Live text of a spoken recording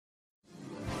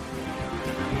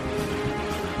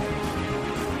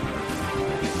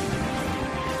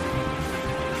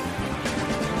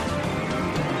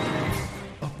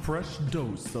fresh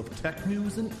dose of tech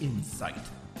news and insight.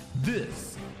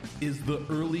 This is the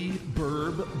Early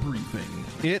Burb Briefing.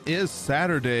 It is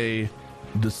Saturday,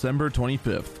 December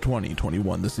 25th,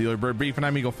 2021. This is the Early Burb Briefing.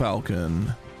 I'm Eagle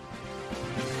Falcon.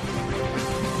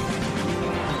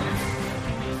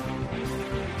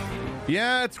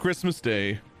 Yeah, it's Christmas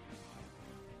Day.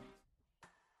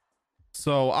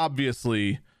 So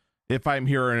obviously, if I'm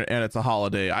here and it's a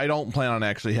holiday, I don't plan on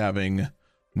actually having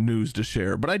news to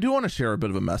share, but I do want to share a bit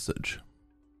of a message.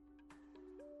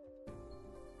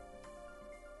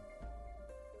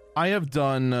 I have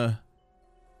done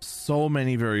so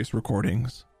many various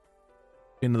recordings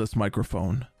into this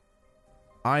microphone.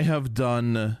 I have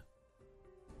done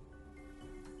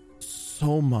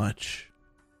so much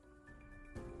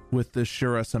with this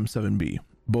Shure SM7B,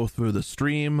 both for the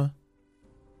stream,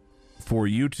 for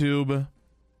YouTube,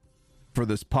 for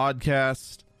this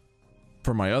podcast,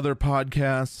 for my other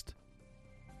podcast,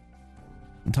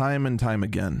 time and time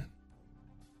again.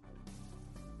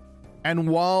 And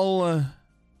while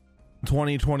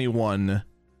 2021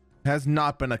 has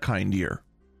not been a kind year,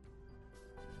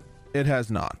 it has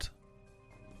not.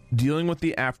 Dealing with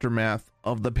the aftermath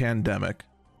of the pandemic,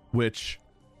 which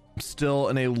still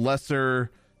in a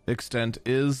lesser extent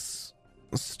is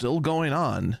still going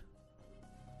on,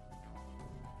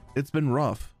 it's been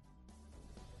rough.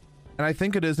 And I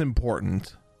think it is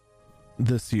important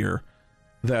this year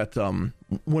that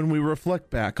when we reflect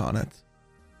back on it,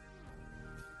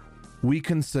 we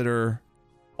consider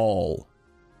all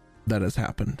that has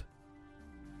happened.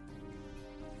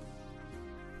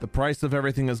 The price of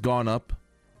everything has gone up.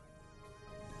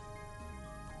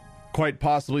 Quite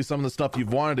possibly some of the stuff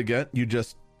you've wanted to get, you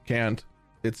just can't.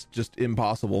 It's just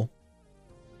impossible.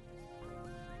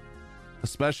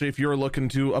 Especially if you're looking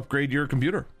to upgrade your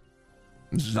computer.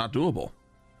 It's just not doable.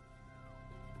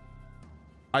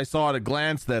 I saw at a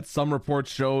glance that some reports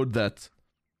showed that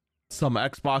some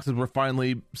Xboxes were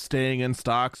finally staying in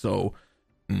stock, so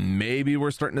maybe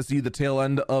we're starting to see the tail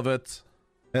end of it,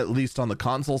 at least on the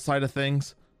console side of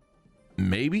things.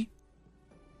 Maybe.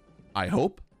 I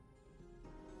hope.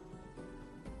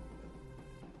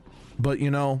 But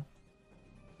you know,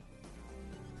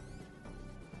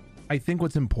 I think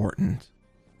what's important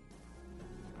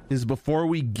is before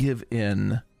we give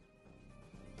in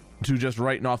to just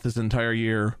writing off this entire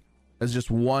year as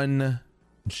just one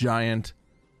giant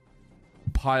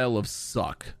pile of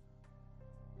suck,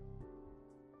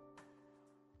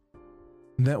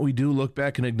 that we do look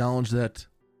back and acknowledge that,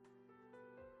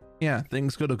 yeah,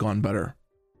 things could have gone better.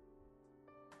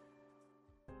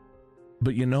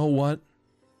 But you know what?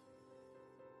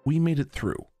 We made it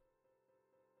through.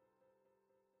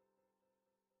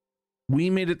 We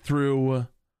made it through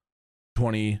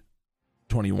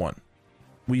 2021.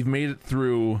 We've made it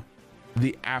through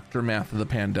the aftermath of the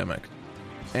pandemic.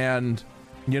 And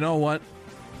you know what?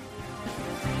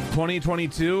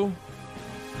 2022,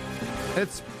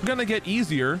 it's gonna get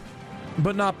easier,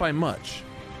 but not by much.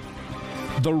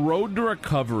 The road to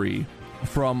recovery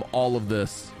from all of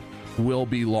this will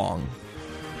be long.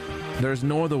 There's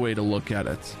no other way to look at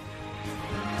it.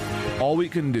 All we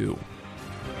can do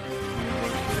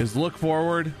is look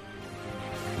forward,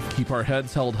 keep our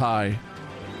heads held high,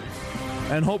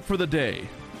 and hope for the day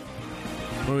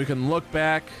when we can look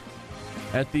back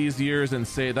at these years and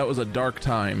say that was a dark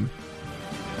time.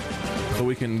 So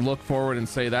we can look forward and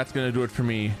say that's going to do it for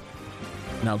me.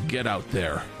 Now get out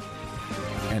there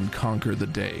and conquer the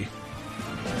day.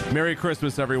 Merry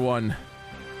Christmas, everyone.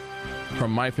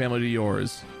 From my family to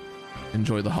yours.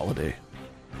 Enjoy the holiday.